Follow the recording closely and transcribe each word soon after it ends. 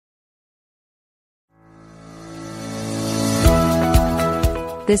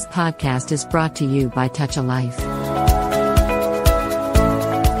This podcast is brought to you by Touch a Life.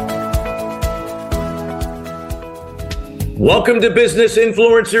 Welcome to Business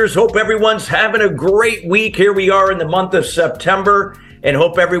Influencers. Hope everyone's having a great week. Here we are in the month of September, and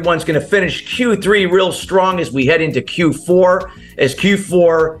hope everyone's going to finish Q3 real strong as we head into Q4, as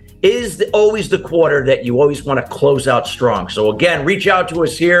Q4 is always the quarter that you always want to close out strong. So again, reach out to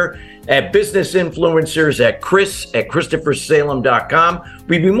us here at Business Influencers at Chris@ChristopherSalem.com.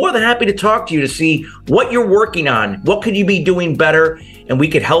 We'd be more than happy to talk to you to see what you're working on. What could you be doing better? And we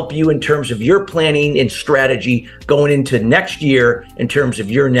could help you in terms of your planning and strategy going into next year in terms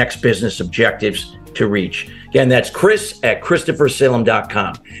of your next business objectives to reach. Again, that's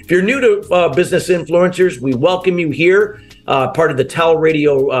Chris@ChristopherSalem.com. If you're new to Business Influencers, we welcome you here, part of the TAL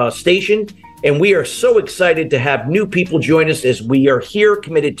Radio station. And we are so excited to have new people join us as we are here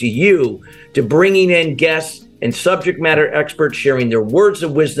committed to you, to bringing in guests and subject matter experts sharing their words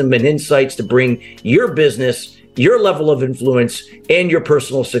of wisdom and insights to bring your business, your level of influence, and your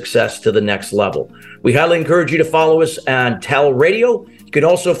personal success to the next level. We highly encourage you to follow us on TAL Radio. You can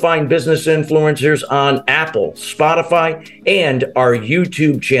also find Business Influencers on Apple, Spotify, and our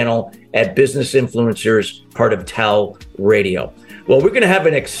YouTube channel at Business Influencers, part of TAL Radio. Well, we're going to have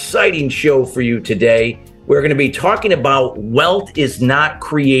an exciting show for you today. We're going to be talking about wealth is not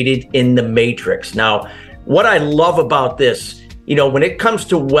created in the matrix. Now, what I love about this, when it comes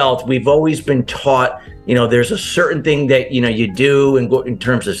to wealth, we've always been taught, there's a certain thing that, you do in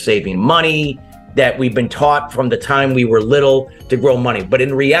terms of saving money, that we've been taught from the time we were little to grow money. But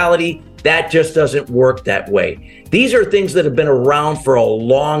in reality, that just doesn't work that way. These are things that have been around for a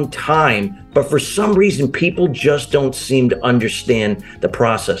long time, but for some reason, people just don't seem to understand the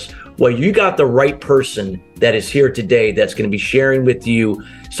process. Well, you got the right person that is here today that's going to be sharing with you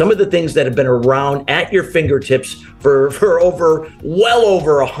some of the things that have been around at your fingertips for well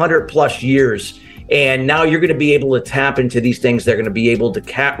over 100 plus years. And now you're going to be able to tap into these things. They're going to be able to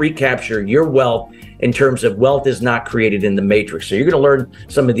recapture your wealth in terms of wealth is not created in the matrix. So you're going to learn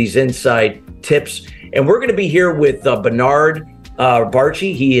some of these inside tips. And we're going to be here with Bernard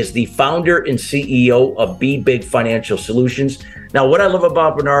Barchi. He is the founder and CEO of Be Big Financial Solutions. Now, what I love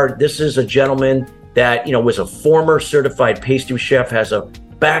about Bernard, this is a gentleman that, was a former certified pastry chef, has a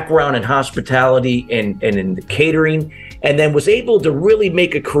background in hospitality and in the catering, and then was able to really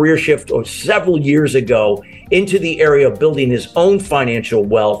make a career shift several years ago into the area of building his own financial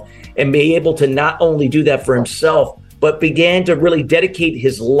wealth and be able to not only do that for himself, but began to really dedicate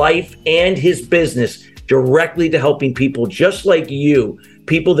his life and his business directly to helping people just like you,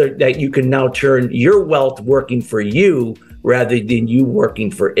 people that you can now turn your wealth working for you rather than you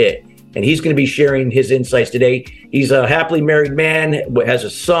working for it. And he's going to be sharing his insights today. He's a happily married man, has a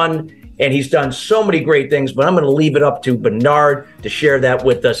son, and he's done so many great things, but I'm going to leave it up to Bernard to share that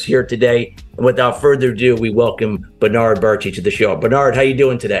with us here today. And without further ado, we welcome Bernard Barchi to the show. Bernard, how you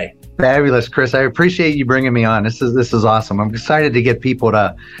doing today? Fabulous, Chris. I appreciate you bringing me on. This is awesome. I'm excited to get people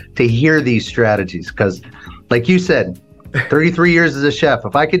to hear these strategies because, like you said, 33 years as a chef.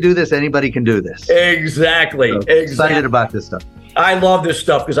 If I could do this, anybody can do this. Exactly. So excited about this stuff. I love this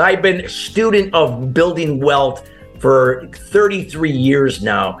stuff because I've been a student of building wealth for 33 years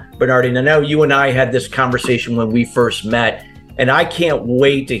now, Bernard. And I know you and I had this conversation when we first met, and I can't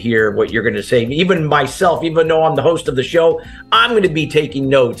wait to hear what you're going to say. Even myself, even though I'm the host of the show, I'm going to be taking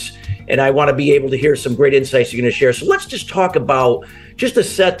notes, and I want to be able to hear some great insights you're going to share. So let's just talk about, just to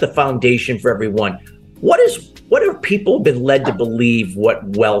set the foundation for everyone, what have people been led to believe what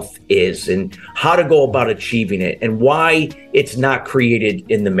wealth is and how to go about achieving it and why it's not created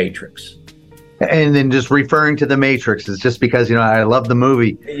in the matrix? And then just referring to the Matrix is just because, I love the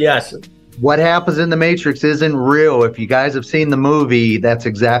movie. Yes. What happens in the Matrix isn't real. If you guys have seen the movie, that's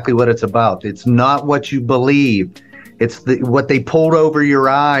exactly what it's about. It's not what you believe. It's what they pulled over your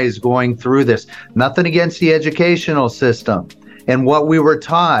eyes going through this. Nothing against the educational system and what we were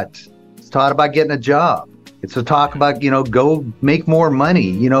taught. It's taught about getting a job. It's a talk about, go make more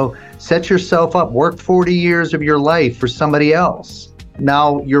money, set yourself up, work 40 years of your life for somebody else.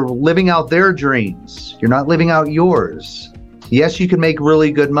 Now you're living out their dreams. You're not living out yours. Yes, you can make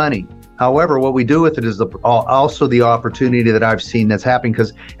really good money. However, what we do with it is also the opportunity that I've seen that's happening,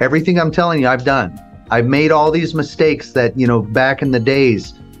 because everything I'm telling you, I've done. I've made all these mistakes that, back in the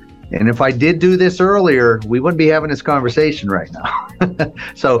days. And if I did do this earlier, we wouldn't be having this conversation right now.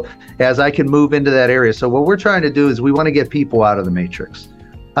 So as I can move into that area. So what we're trying to do is we want to get people out of the matrix.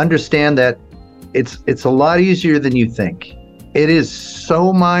 Understand that it's a lot easier than you think. It is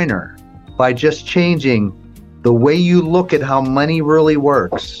so minor. By just changing the way you look at how money really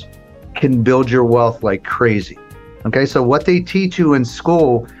works can build your wealth like crazy. Okay, so what they teach you in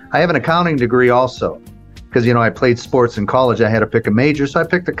school, I have an accounting degree also, because, I played sports in college. I had to pick a major, so I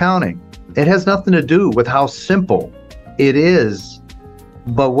picked accounting. It has nothing to do with how simple it is,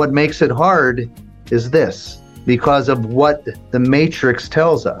 but what makes it hard is this, because of what the matrix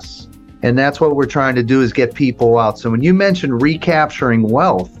tells us. And that's what we're trying to do, is get people out. So when you mentioned recapturing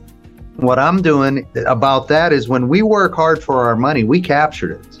wealth, what I'm doing about that is when we work hard for our money, we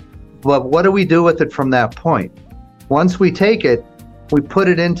captured it. But what do we do with it from that point? Once we take it, we put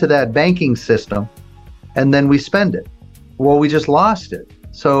it into that banking system, and then we spend it. Well, we just lost it.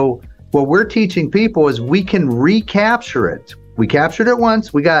 So what we're teaching people is we can recapture it. We captured it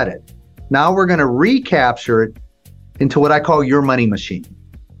once, we got it. Now we're going to recapture it into what I call your money machine.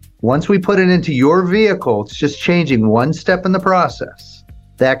 Once we put it into your vehicle, it's just changing one step in the process.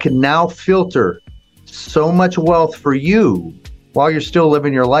 That can now filter so much wealth for you while you're still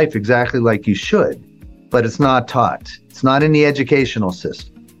living your life exactly like you should. But it's not taught. It's not in the educational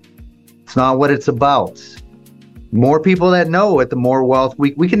system. It's not what it's about. More people that know it, the more wealth.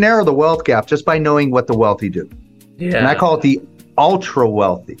 We can narrow the wealth gap just by knowing what the wealthy do. Yeah. And I call it the ultra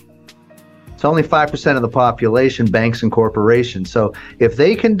wealthy. It's only 5% of the population, banks and corporations. So if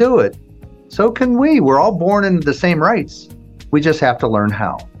they can do it, so can we. We're all born into the same rights. We just have to learn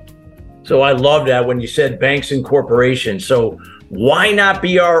how. So I love that when you said banks and corporations. So why not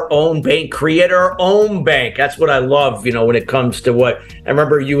be our own bank, create our own bank? That's what I love, when it comes to what I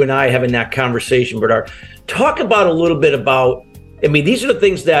remember you and I having that conversation, Bernard. Talk about a little bit about, these are the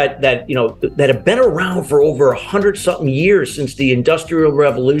things that have been around for over 100-something years since the Industrial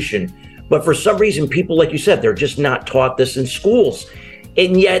Revolution. But for some reason, people, like you said, they're just not taught this in schools.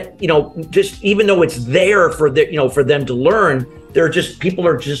 And yet, just even though it's there for them to learn, people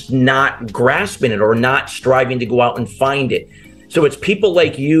are just not grasping it or not striving to go out and find it. So it's people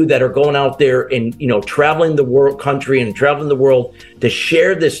like you that are going out there and, traveling the country and traveling the world to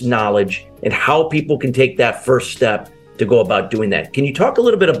share this knowledge and how people can take that first step to go about doing that. Can you talk a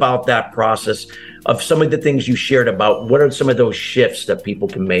little bit about that process of some of the things you shared about? What are some of those shifts that people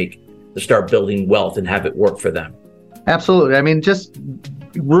can make to start building wealth and have it work for them? Absolutely. Just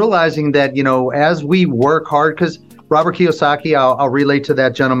realizing that, as we work hard, because Robert Kiyosaki, I'll relate to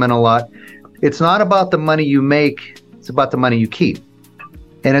that gentleman a lot. It's not about the money you make. It's about the money you keep.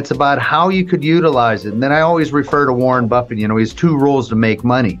 And it's about how you could utilize it. And then I always refer to Warren Buffett. He has 2 rules to make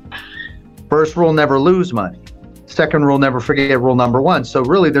money. First rule, never lose money. Second rule, never forget rule number 1. So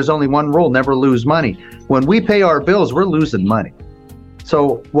really, there's only one rule, never lose money. When we pay our bills, we're losing money.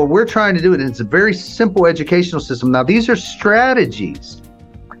 So what we're trying to do, and it's a very simple educational system. Now, these are strategies.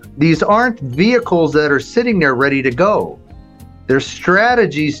 These aren't vehicles that are sitting there ready to go. They're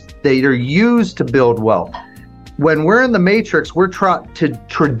strategies that are used to build wealth. When we're in the matrix, we're to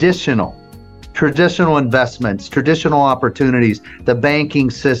traditional investments, traditional opportunities, the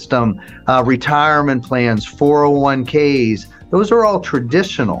banking system, retirement plans, 401ks. Those are all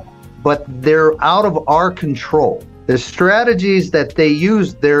traditional, but they're out of our control. The strategies that they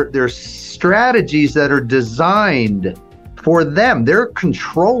use, they're strategies that are designed for them. They're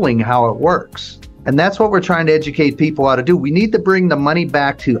controlling how it works. And that's what we're trying to educate people how to do. We need to bring the money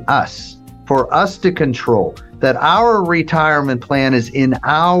back to us, for us to control, that our retirement plan is in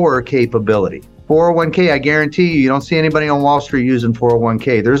our capability. 401k, I guarantee you don't see anybody on Wall Street using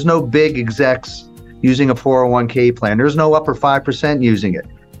 401k. There's no big execs using a 401k plan. There's no upper 5% using it.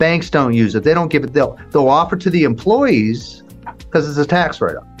 Banks don't use it. They don't give it. They'll offer to the employees because it's a tax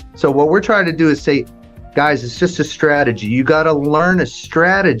write-off. So what we're trying to do is say, guys, it's just a strategy. You got to learn a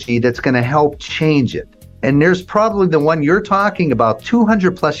strategy that's going to help change it. And there's probably the one you're talking about,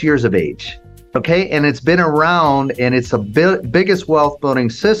 200 plus years of age. Okay. And it's been around, and it's the biggest wealth building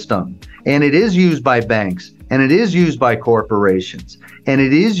system. And it is used by banks, and it is used by corporations, and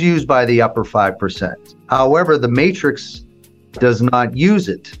it is used by the upper 5%. However, the matrix does not use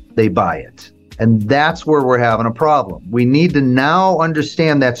it. They buy it. And that's where we're having a problem. We need to now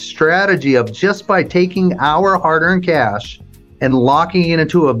understand that strategy of just by taking our hard-earned cash and locking it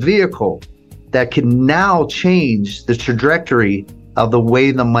into a vehicle that can now change the trajectory of the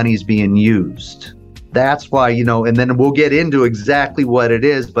way the money's being used. That's why, and then we'll get into exactly what it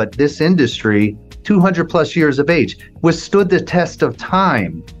is, but this industry, 200 plus years of age, withstood the test of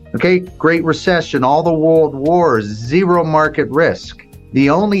time. Okay, Great Recession, all the world wars, zero market risk. The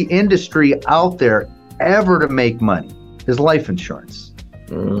only industry out there ever to make money is life insurance.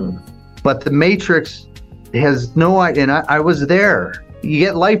 But the matrix has no idea, and I was there. You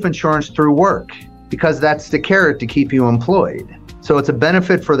get life insurance through work because that's the carrot to keep you employed. So it's a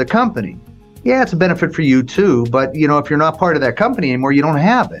benefit for the company. Yeah, it's a benefit for you too, but if you're not part of that company anymore, you don't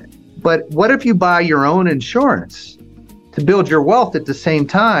have it. But what if you buy your own insurance? to build your wealth at the same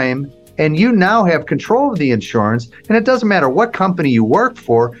time. And you now have control of the insurance, and it doesn't matter what company you work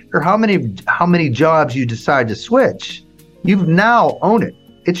for or how many jobs you decide to switch. You now own it.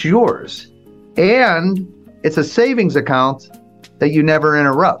 It's yours. And it's a savings account that you never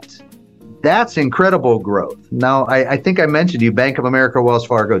interrupt. That's incredible growth. Now, I think I mentioned to you Bank of America, Wells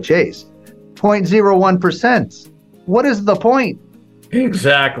Fargo, Chase. 0.01%. What is the point?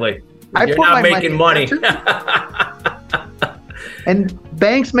 Exactly. You're not making money. And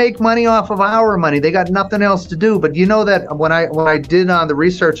banks make money off of our money. They got nothing else to do. But you know that when I did on the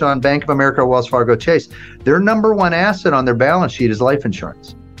research on Bank of America, Wells Fargo, Chase, their number one asset on their balance sheet is life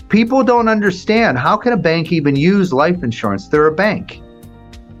insurance. People don't understand, how can a bank even use life insurance? They're a bank.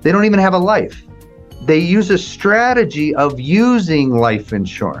 They don't even have a life. They use a strategy of using life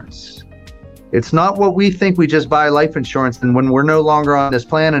insurance. It's not what we think, we just buy life insurance and when we're no longer on this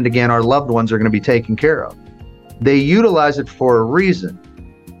planet again, our loved ones are going to be taken care of. They utilize it for a reason.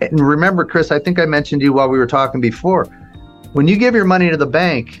 And remember, Chris, I think I mentioned to you while we were talking before, when you give your money to the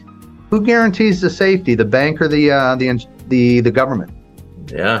bank, who guarantees the safety, the bank or the government?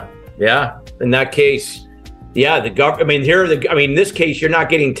 Yeah. In that case, yeah, the government. In this case, you're not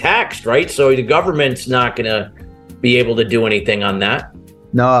getting taxed, right? So the government's not going to be able to do anything on that.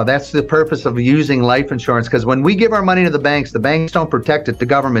 No, that's the purpose of using life insurance. Because when we give our money to the banks don't protect it. The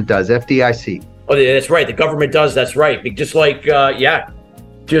government does. FDIC. Oh, that's right. The government does. That's right. Just like,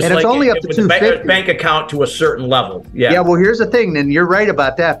 Just and like it's only up to $250. Bank account to a certain level. Yeah. Yeah. Well, here's the thing, and you're right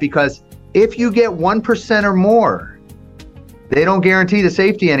about that, because if you get 1% or more, they don't guarantee the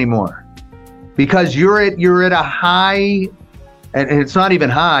safety anymore, because you're at a high, and it's not even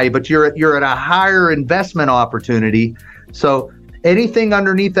high, but you're at a higher investment opportunity. So anything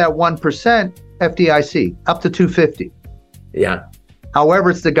underneath that 1%, FDIC, up to $250. Yeah. However,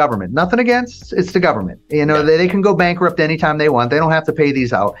 it's the government. Nothing against, it's the government. You know, they can go bankrupt anytime they want. They don't have to pay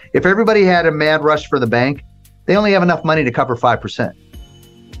these out. If everybody had a mad rush for the bank, they only have enough money to cover 5%.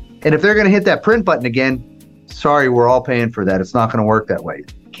 And if they're going to hit that print button again, sorry, we're all paying for that. It's not going to work that way.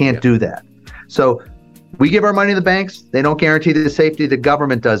 Can't do that. So we give our money to the banks. They don't guarantee the safety. The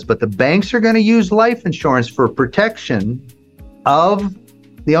government does. But the banks are going to use life insurance for protection of,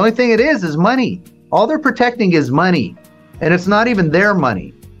 the only thing it is money. All they're protecting is money. And it's not even their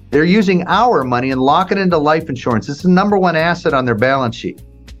money. They're using our money and lock it into life insurance. It's the number one asset on their balance sheet.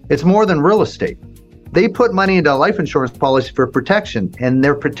 It's more than real estate. They put money into a life insurance policy for protection, and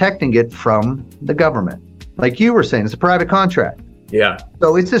they're protecting it from the government. Like you were saying, it's a private contract. Yeah.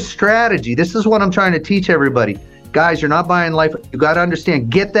 So it's a strategy. This is what I'm trying to teach everybody. Guys, you're not buying life. You got to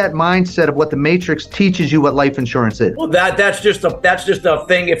understand, get that mindset of what the Matrix teaches you what life insurance is. Well, that's just a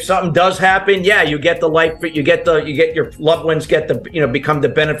thing. If something does happen, yeah, you get the life, you get your loved ones become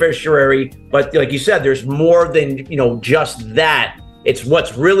the beneficiary. But like you said, there's more than, just that. It's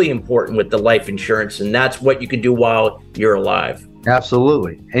what's really important with the life insurance, and that's what you can do while you're alive.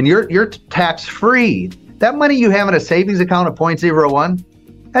 Absolutely. And you're tax free. That money you have in a savings account of 0.01,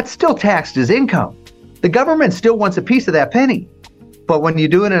 that's still taxed as income. The government still wants a piece of that penny. But when you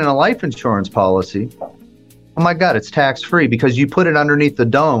do it in a life insurance policy, oh my God, it's tax-free, because you put it underneath the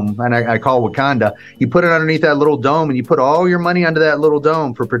dome, and I call Wakanda. You put it underneath that little dome, and you put all your money under that little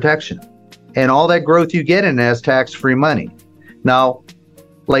dome for protection. And all that growth you get in it as tax-free money. Now,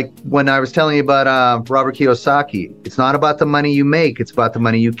 like when I was telling you about Robert Kiyosaki, it's not about the money you make, it's about the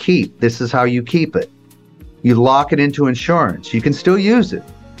money you keep. This is how you keep it. You lock it into insurance. You can still use it,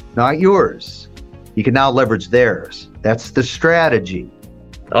 not yours. You can now leverage theirs. That's the strategy.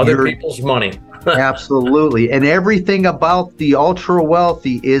 Other people's money. Absolutely. And everything about the ultra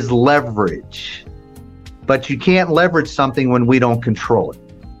wealthy is leverage. But you can't leverage something when we don't control it.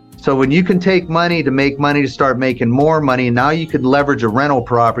 So when you can take money to make money to start making more money, now you can leverage a rental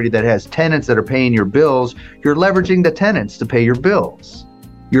property that has tenants that are paying your bills. You're leveraging the tenants to pay your bills.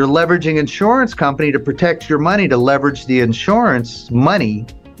 You're leveraging insurance company to protect your money, to leverage the insurance money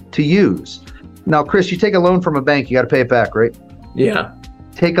to use. Now, Chris, you take a loan from a bank, you got to pay it back, right? Yeah.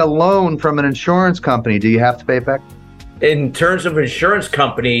 Take a loan from an insurance company. Do you have to pay it back? In terms of insurance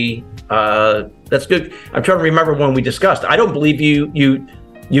company, that's good. I'm trying to remember when we discussed. I don't believe you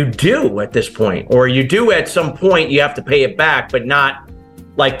do at this point, or you do at some point. You have to pay it back, but not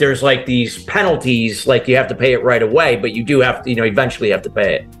like there's like these penalties, like you have to pay it right away. But you do have to, eventually have to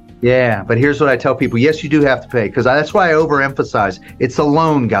pay it. Yeah, but here's what I tell people. Yes, you do have to pay, because that's why I overemphasize. It's a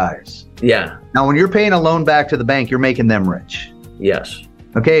loan, guys. Yeah. Now, when you're paying a loan back to the bank, you're making them rich. Yes.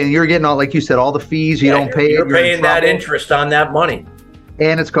 Okay, and you're getting all, like you said, all the fees. You don't pay. You're paying that interest on that money.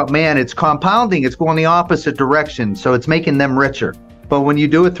 And it's compounding. It's going the opposite direction, so it's making them richer. But when you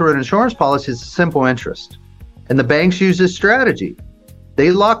do it through an insurance policy, it's a simple interest. And the banks use this strategy.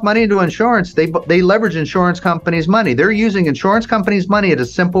 They lock money into insurance. They leverage insurance companies' money. They're using insurance companies' money at a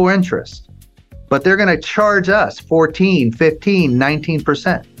simple interest. But they're going to charge us 14, 15,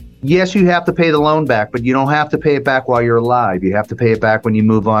 19%. Yes, you have to pay the loan back, but you don't have to pay it back while you're alive. You have to pay it back when you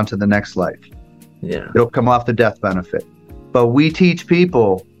move on to the next life. Yeah. It'll come off the death benefit. But we teach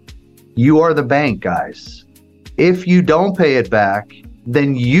people, you are the bank, guys. If you don't pay it back,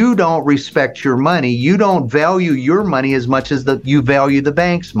 then you don't respect your money. You don't value your money as much as you value the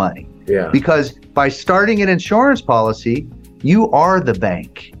bank's money. Yeah. Because by starting an insurance policy, you are the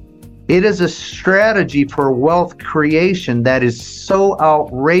bank. It is a strategy for wealth creation that is so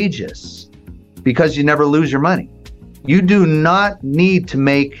outrageous because you never lose your money. You do not need to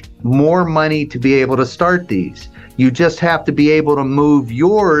make more money to be able to start these. You just have to be able to move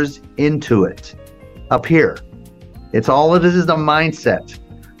yours into it up here. It's all it is a mindset.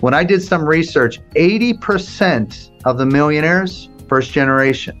 When I did some research, 80% of the millionaires, first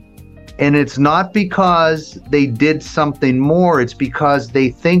generation. And it's not because they did something more, it's because they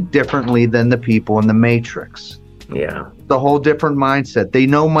think differently than the people in the matrix. Yeah. The whole different mindset. They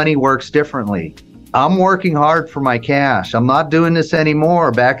know money works differently. I'm working hard for my cash. I'm not doing this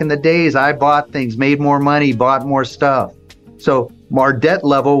anymore. Back in the days, I bought things, made more money, bought more stuff. So our debt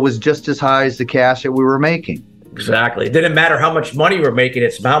level was just as high as the cash that we were making. Exactly. It didn't matter how much money you were making.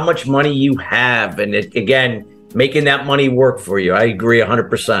 It's how much money you have. And it, again, making that money work for you. I agree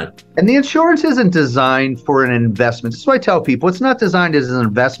 100%. And the insurance isn't designed for an investment. That's why I tell people it's not designed as an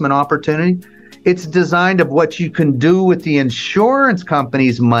investment opportunity. It's designed of what you can do with the insurance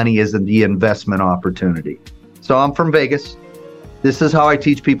company's money as the investment opportunity. So I'm from Vegas. This is how I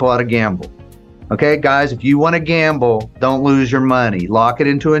teach people how to gamble. Okay, guys, if you want to gamble, don't lose your money. Lock it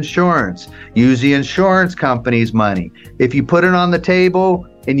into insurance. Use the insurance company's money. If you put it on the table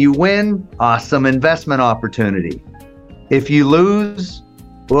and you win, awesome investment opportunity. If you lose,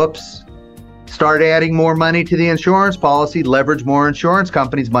 whoops, start adding more money to the insurance policy, leverage more insurance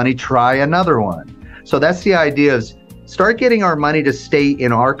companies' money, try another one. So that's the idea, is start getting our money to stay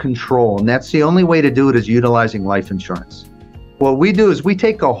in our control. And that's the only way to do it, is utilizing life insurance. What we do is we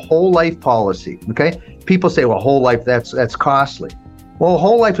take a whole life policy, okay? People say, well, whole life, that's costly. Well,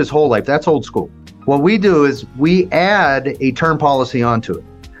 whole life is whole life. That's old school. What we do is we add a term policy onto it.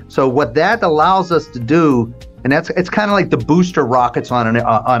 So what that allows us to do, and it's kind of like the booster rockets on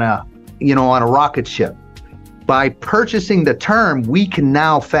a rocket ship. By purchasing the term, we can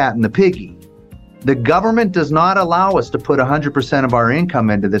now fatten the piggy. The government does not allow us to put 100% of our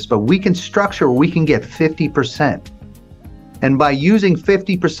income into this, but we can structure, we can get 50%. And by using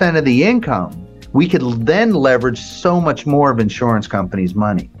 50% of the income, we could then leverage so much more of insurance companies'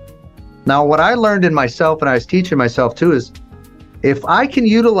 money. Now, what I learned in myself, and I was teaching myself too, is if I can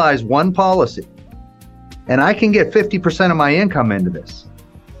utilize one policy and I can get 50% of my income into this,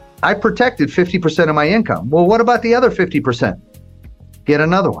 I protected 50% of my income. Well, what about the other 50%? Get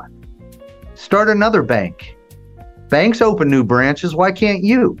another one. Start another bank. Banks open new branches. Why can't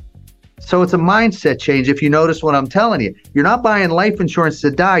you? So it's a mindset change. If you notice what I'm telling you, you're not buying life insurance to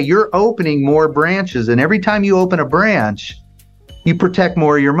die. You're opening more branches. And every time you open a branch, you protect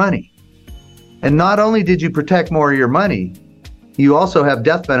more of your money. And not only did you protect more of your money, you also have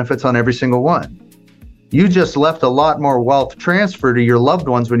death benefits on every single one. You just left a lot more wealth transfer to your loved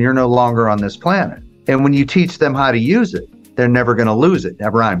ones when you're no longer on this planet. And when you teach them how to use it, they're never going to lose it.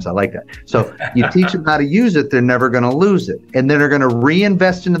 That rhymes. I like that. So you teach them how to use it, they're never going to lose it. And then they're going to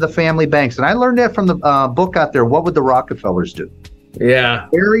reinvest into the family banks. And I learned that from the book out there, What Would the Rockefellers Do? Yeah.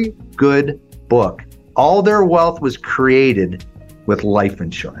 Very good book. All their wealth was created with life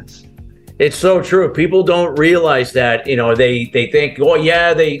insurance. It's so true. People don't realize that, they think, oh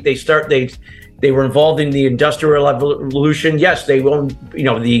yeah, they were involved in the Industrial Revolution. Yes, they own,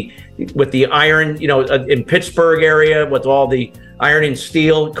 with the iron, in Pittsburgh area with all the iron and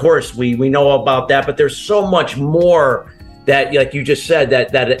steel. Of course, we know about that, but there's so much more that, like you just said,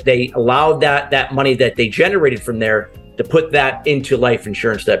 that they allowed that money that they generated from there to put that into life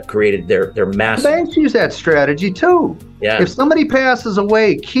insurance that created their massive. Banks use that strategy too. Yeah. If somebody passes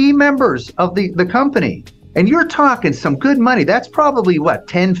away, key members of the company, and you're talking some good money, that's probably what,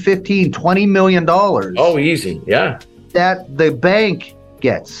 10, 15, $20 million. Oh, easy. Yeah. That the bank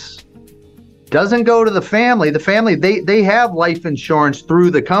gets. Doesn't go to the family. The family, they have life insurance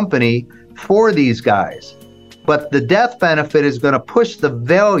through the company for these guys. But the death benefit is going to push the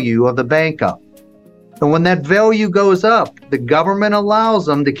value of the bank up. And when that value goes up, the government allows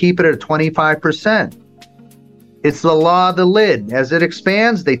them to keep it at 25%. It's the law of the lid. As it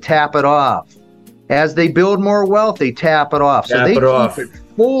expands, they tap it off. As they build more wealth, they tap it off. So they keep it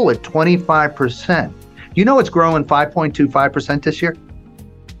full at 25%. You know it's growing 5.25% this year?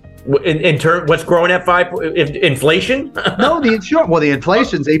 In turn, what's growing at inflation? No, the insurance. Well, the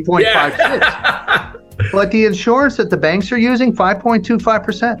inflation's 8.56. Yeah. But the insurance that the banks are using,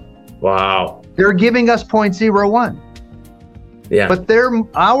 5.25%. Wow. They're giving us 0.01. Yeah. But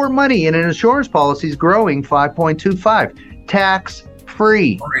our money in an insurance policy is growing 5.25, tax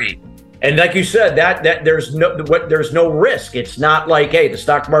free. And like you said, that there's no risk. It's not like, hey, the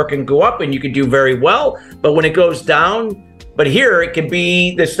stock market can go up and you can do very well, but when it goes down, but here it can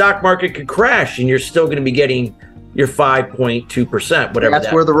be the stock market could crash and you're still going to be getting your 5.2%, whatever.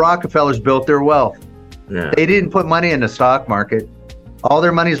 That's where the Rockefellers built their wealth. Yeah. They didn't put money in the stock market. All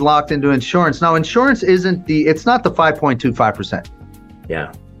their money's locked into insurance. Now, insurance it's not the 5.25%.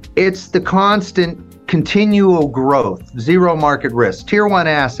 Yeah. It's the constant, continual growth, zero market risk, tier one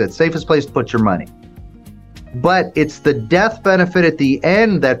assets, safest place to put your money. But it's the death benefit at the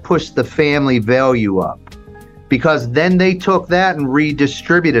end that pushed the family value up, because then they took that and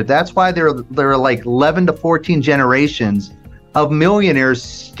redistributed. That's why there are like 11 to 14 generations of millionaires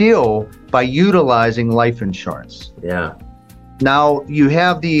still by utilizing life insurance. Yeah. Now you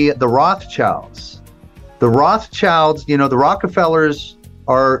have the Rothschilds. The Rothschilds, the Rockefellers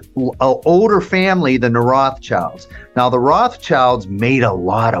are an older family than the Rothschilds. Now the Rothschilds made a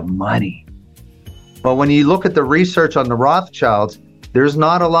lot of money. But when you look at the research on the Rothschilds, there's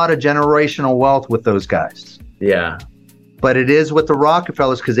not a lot of generational wealth with those guys. Yeah. But it is with the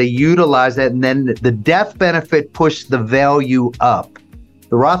Rockefellers because they utilize that, and then the death benefit pushed the value up.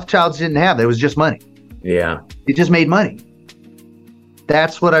 The Rothschilds didn't have that. It was just money. Yeah. It just made money.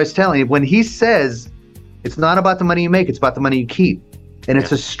 That's what I was telling you. When he says it's not about the money you make, it's about the money you keep. And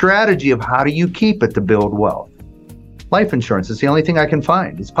it's a strategy of how do you keep it to build wealth. Life insurance is the only thing I can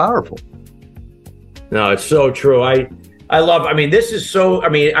find. It's powerful. No, it's so true. I love, this is so,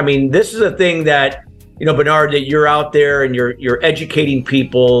 this is a thing that, Bernard, that you're out there and you're educating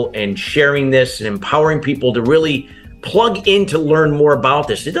people and sharing this and empowering people to really plug in to learn more about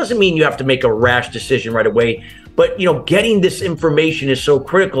this. It doesn't mean you have to make a rash decision right away, but, getting this information is so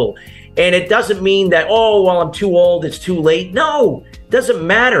critical. And it doesn't mean that, I'm too old, it's too late. No, it doesn't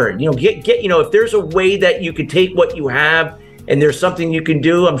matter. If there's a way that you could take what you have and there's something you can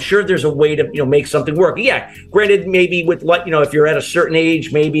do, I'm sure there's a way to, make something work. Yeah, granted, maybe with, if you're at a certain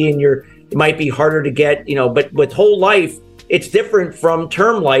age, maybe it might be harder to get, but with whole life, it's different from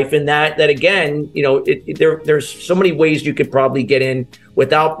term life in that again, there's so many ways you could probably get in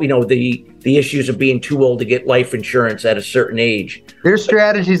without, the issues of being too old to get life insurance at a certain age. There's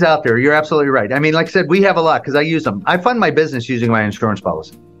strategies out there. You're absolutely right. Like I said, we have a lot because I use them. I fund my business using my insurance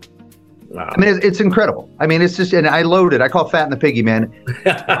policy. Wow. It's incredible. It's just, and I load it. I call it fat in the piggy, man.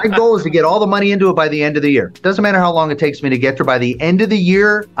 My goal is to get all the money into it by the end of the year. Doesn't matter how long it takes me to get there. By the end of the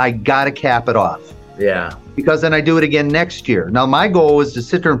year, I got to cap it off. Yeah. Because then I do it again next year. Now, my goal is to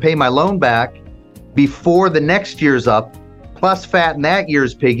sit there and pay my loan back before the next year's up, plus fatten that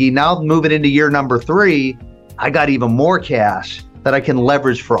year's piggy. Now moving into year number 3, I got even more cash that I can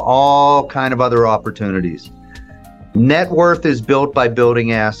leverage for all kind of other opportunities. Net worth is built by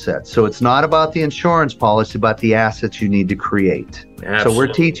building assets. So it's not about the insurance policy, but the assets you need to create. Absolutely. So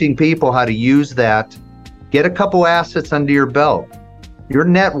we're teaching people how to use that. Get a couple assets under your belt. Your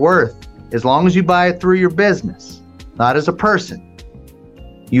net worth, as long as you buy it through your business, not as a person,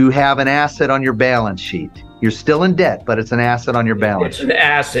 you have an asset on your balance sheet. You're still in debt, but it's an asset on your balance sheet. It's an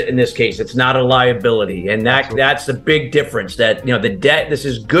asset in this case. It's not a liability. And that's the big difference, that, the debt, this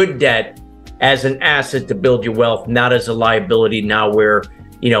is good debt as an asset to build your wealth, not as a liability now where,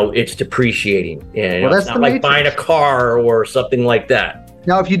 it's depreciating. And it's not like buying a car or something like that.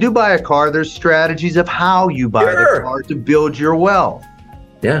 Now, if you do buy a car, there's strategies of how you buy the car to build your wealth.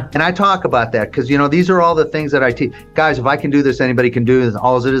 Yeah. And I talk about that because, these are all the things that I teach. Guys, if I can do this, anybody can do this.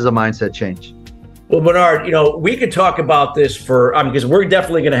 All it is a mindset change. Well, Bernard, we could talk about this because we're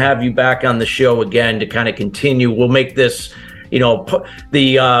definitely going to have you back on the show again to kind of continue. We'll make this,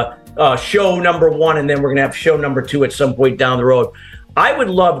 the show number 1, and then we're going to have show number 2 at some point down the road. I would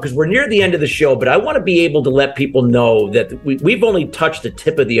love, because we're near the end of the show, but I want to be able to let people know that we've only touched the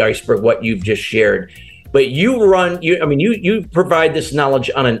tip of the iceberg, what you've just shared. But you provide this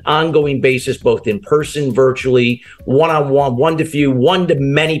knowledge on an ongoing basis, both in person, virtually, one-on-one, one to few, one to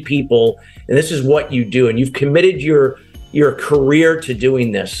many people. And this is what you do. And you've committed your career to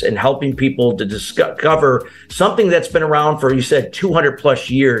doing this and helping people to discover something that's been around for, you said, 200 plus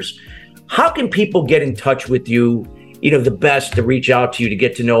years. How can people get in touch with you, the best to reach out to you to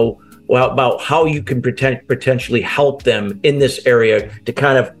get to know about how you can potentially help them in this area to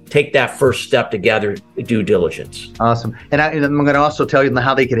kind of take that first step to gather due diligence? Awesome. And I'm going to also tell you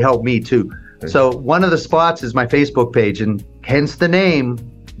how they can help me too. So one of the spots is my Facebook page, and hence the name,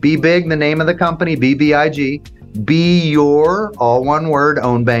 Be Big, the name of the company, BBIG, be your, all one word,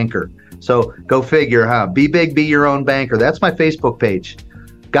 own banker. So go figure, huh? Be big, be your own banker. That's my Facebook page.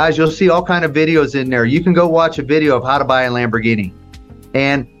 Guys, you'll see all kind of videos in there. You can go watch a video of how to buy a Lamborghini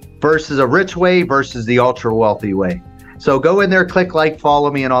and versus a rich way versus the ultra wealthy way. So go in there, click like, follow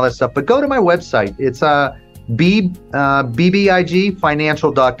me and all that stuff. But go to my website. It's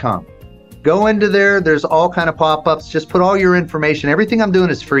bbigfinancial.com. Go into there. There's all kind of pop-ups. Just put all your information. Everything I'm doing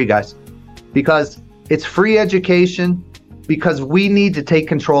is free, guys, because it's free education, because we need to take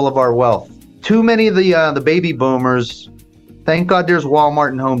control of our wealth. Too many of the baby boomers, thank God there's Walmart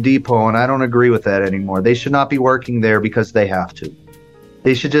and Home Depot, and I don't agree with that anymore. They should not be working there because they have to.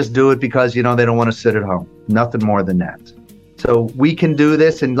 They should just do it because, they don't want to sit at home. Nothing more than that. So we can do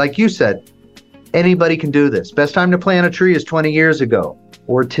this, and like you said, anybody can do this. Best time to plant a tree is 20 years ago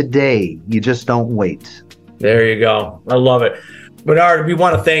or today. You just don't wait. There you go. I love it. Bernard, we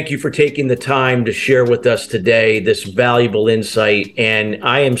want to thank you for taking the time to share with us today this valuable insight, and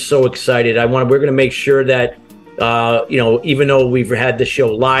I am so excited. We're going to make sure that, even though we've had the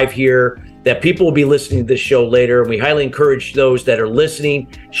show live here, that people will be listening to this show later, and we highly encourage those that are listening,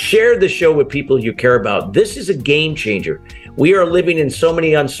 share the show with people you care about. This is a game changer. We are living in so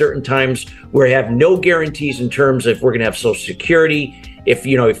many uncertain times where we have no guarantees in terms of if we're going to have Social Security, if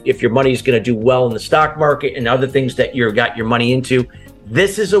your money is going to do well in the stock market and other things that you've got your money into.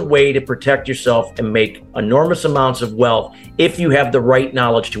 This is a way to protect yourself and make enormous amounts of wealth if you have the right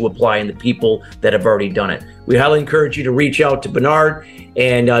knowledge to apply in the people that have already done it. We highly encourage you to reach out to Bernard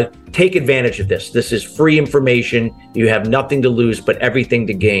and take advantage of this. This is free information. You have nothing to lose but everything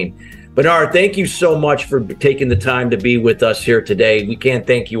to gain. Bernard, thank you so much for taking the time to be with us here today. We can't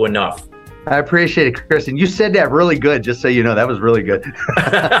thank you enough. I appreciate it, Chris. And you said that really good, just so you know. That was really good.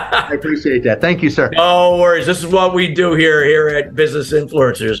 I appreciate that. Thank you, sir. No worries. This is what we do here at Business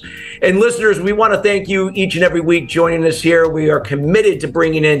Influencers. And listeners, we want to thank you each and every week joining us here. We are committed to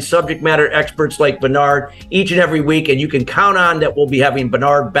bringing in subject matter experts like Bernard each and every week. And you can count on that we'll be having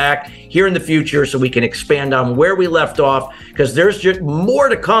Bernard back here in the future so we can expand on where we left off, because there's just more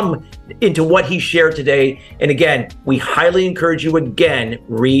to come into what he shared today. And again, we highly encourage you again,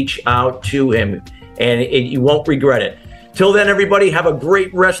 reach out to him and you won't regret it. Till then, everybody, have a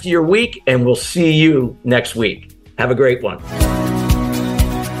great rest of your week, and we'll see you next week. Have a great one.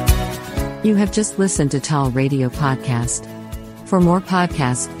 You have just listened to Tall Radio Podcast. For more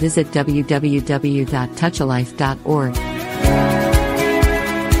podcasts, visit www.touchalife.org.